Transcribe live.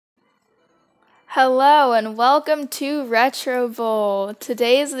Hello and welcome to Retro Bowl.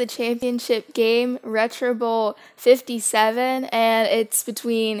 Today is the championship game, Retro Bowl 57, and it's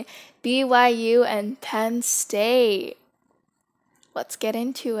between BYU and Penn State. Let's get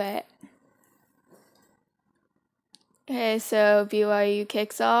into it. Okay, so BYU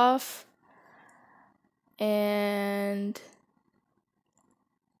kicks off, and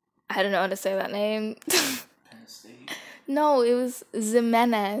I don't know how to say that name. Penn State? No, it was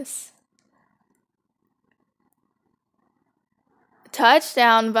Jimenez.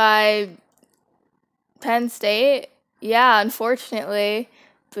 Touchdown by Penn State? Yeah, unfortunately.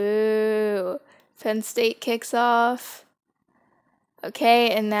 Boo. Penn State kicks off. Okay,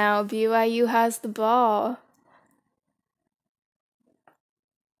 and now BYU has the ball.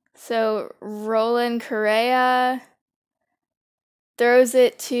 So Roland Correa throws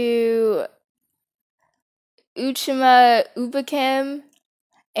it to Uchenna Ubakim,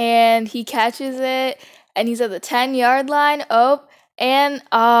 and he catches it, and he's at the 10-yard line. Oh, and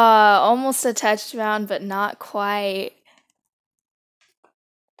almost a touchdown, but not quite.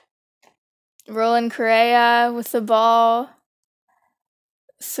 Roland Correa with the ball,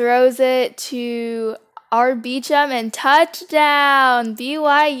 throws it to our Beecham, and touchdown,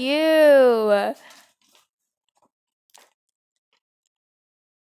 BYU.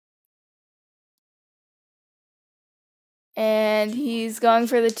 And he's going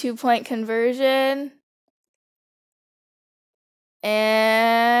for the 2-point conversion.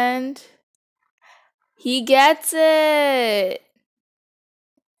 And he gets it.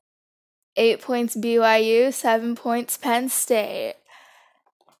 8 points BYU, 7 points Penn State.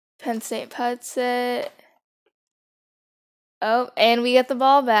 Penn State puts it. Oh, and we get the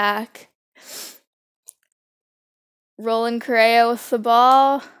ball back. Roland Correa with the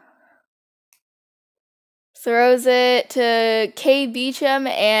ball. Throws it to K. Beecham,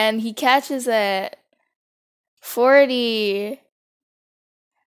 and he catches it. 40.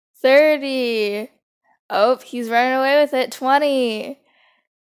 30. Oh, he's running away with it. 20.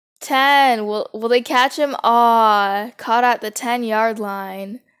 10. Will they catch him? Caught at the 10-yard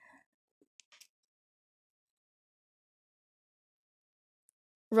line.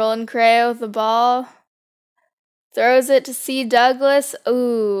 Roland Correa with the ball. Throws it to C. Douglas.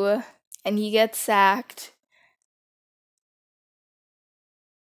 Ooh, and he gets sacked.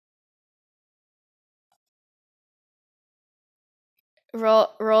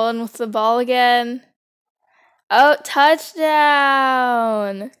 Rolling with the ball again. Oh,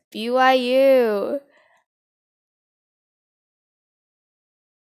 touchdown! BYU.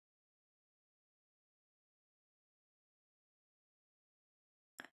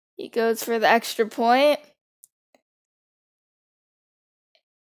 He goes for the extra point.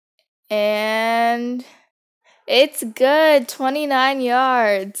 And it's good, 29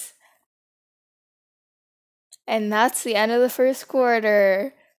 yards. And that's the end of the first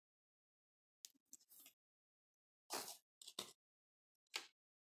quarter.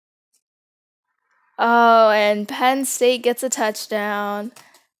 Oh, and Penn State gets a touchdown.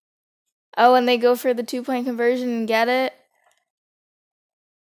 Oh, and they go for the 2-point conversion and get it.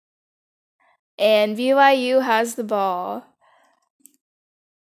 And BYU has the ball.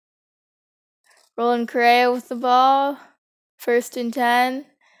 Roland Correa with the ball. 1st and 10.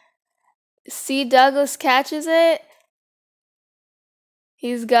 C. Douglas catches it.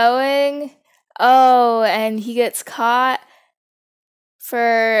 He's going. Oh, and he gets caught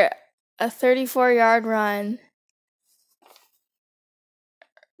for a 34-yard run.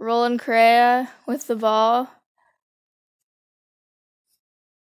 Roland Correa with the ball.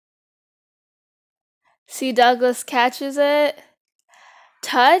 C. Douglas catches it.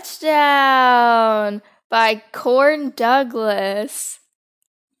 Touchdown by Corn Douglas.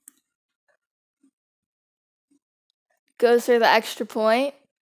 Goes for the extra point.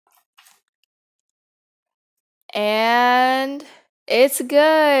 And it's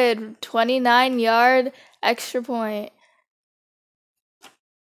good. 29-yard extra point.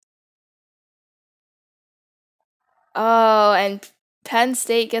 Oh, and Penn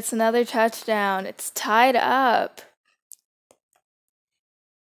State gets another touchdown. It's tied up.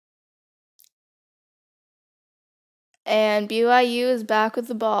 And BYU is back with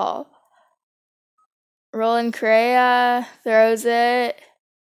the ball. Roland Correa throws it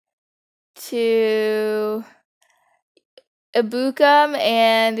to Ibukam,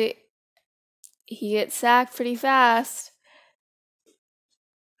 and he gets sacked pretty fast.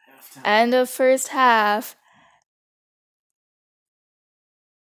 End of first half.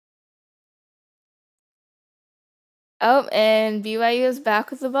 Oh, and BYU is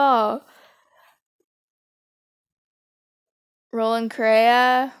back with the ball. Roland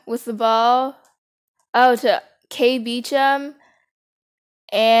Correa with the ball. Oh, to K Beecham.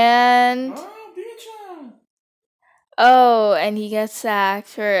 And Beecham. oh, and he gets sacked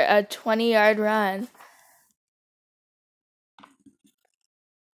for a 20-yard run.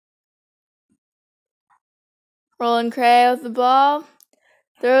 Roland Cray with the ball.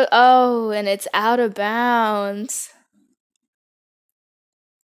 Oh, and it's out of bounds.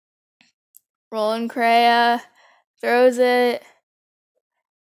 Roland Cray throws it.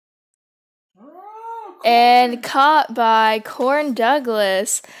 And caught by Corn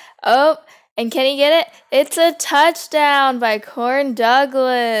Douglas. Oh, and can he get it? It's a touchdown by Corn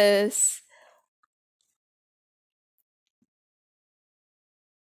Douglas.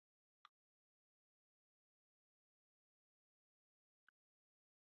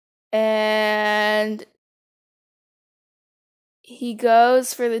 And he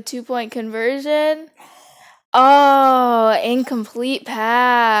goes for the 2-point conversion. Oh, incomplete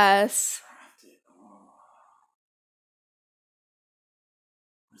pass.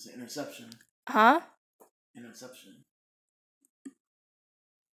 It's an interception. Huh? Interception.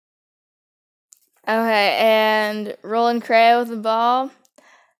 Okay, and Roland Cray with the ball.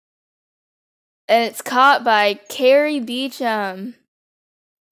 And it's caught by Carrie Beecham.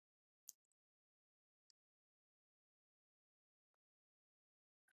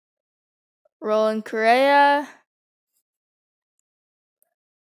 Roland Correa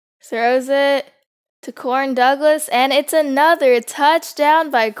throws it to Corn Douglas, and it's another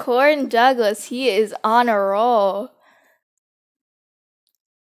touchdown by Corn Douglas. He is on a roll.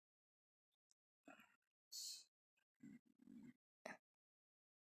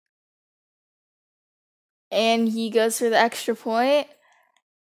 And he goes for the extra point.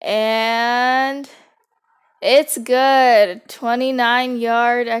 And it's good.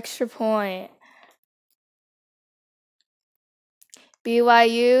 29-yard extra point.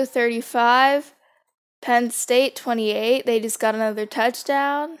 BYU 35. Penn State 28. They just got another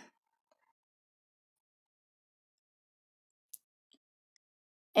touchdown.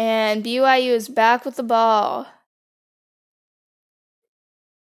 And BYU is back with the ball.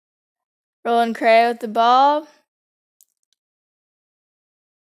 Roland Cray with the ball.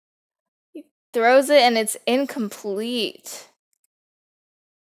 He throws it and it's incomplete.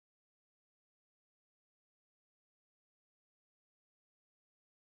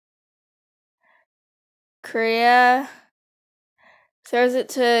 Correa throws it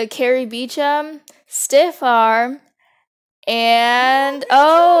to Carrie Beecham. Stiff arm. And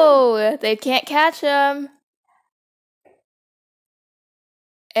oh, they can't catch him.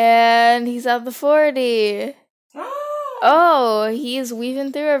 And he's at the 40. Oh, he's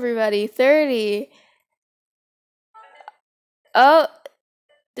weaving through everybody. 30. Oh,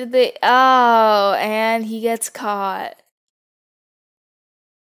 did they? Oh, and he gets caught.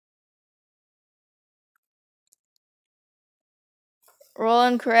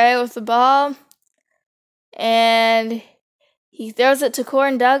 Roland Correa with the ball. And he throws it to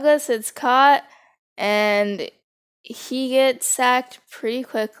Corn Douglas. It's caught. And he gets sacked pretty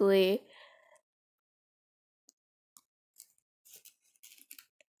quickly.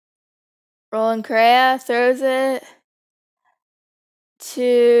 Roland Correa throws it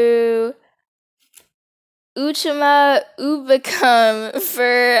to Uchima Ubicum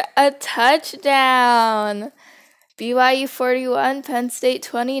for a touchdown. BYU 41, Penn State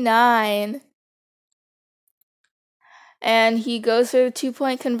 29. And he goes for the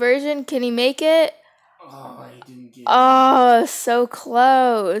 2-point conversion. Can he make it? Oh, he didn't get it. Oh, so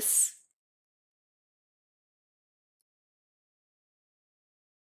close.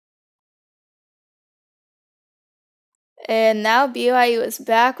 And now BYU is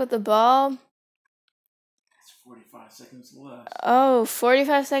back with the ball. It's 45 seconds left. Oh,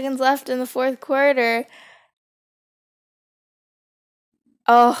 45 seconds left in the fourth quarter.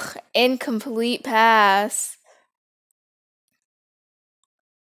 Oh, incomplete pass.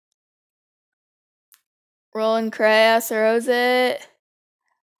 Roland Correa throws it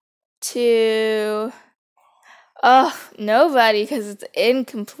to nobody because it's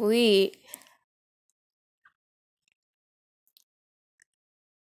incomplete.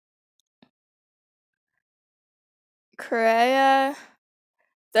 Correa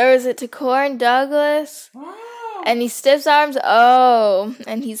throws it to Corn Douglas. Wow. And he stiffs arms. Oh,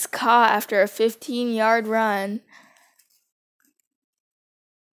 and he's caught after a 15-yard run.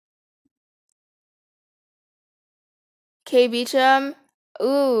 K Beecham.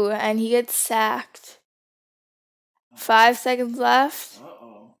 Ooh, and he gets sacked. 5 seconds left.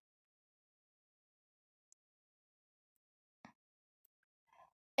 Uh-oh.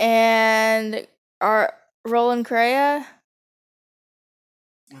 And our Roland Correa.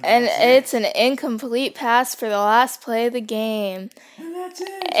 And that's it's it. an incomplete pass for the last play of the game. And that's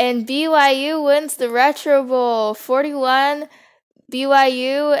it. And BYU wins the Retro Bowl, 41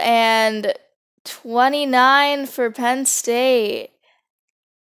 BYU and 29 for Penn State.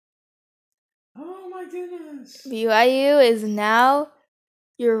 Oh my goodness. BYU is now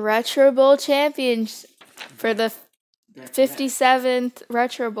your Retro Bowl champions for the 57th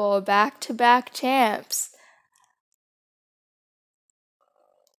Retro Bowl, back-to-back champs.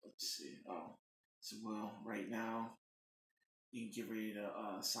 Let's see. Oh, so well, right now, you can get ready to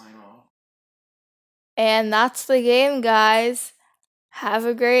sign off. And that's the game, guys. Have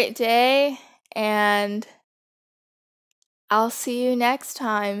a great day, and I'll see you next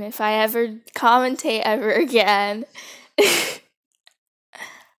time if I ever commentate ever again.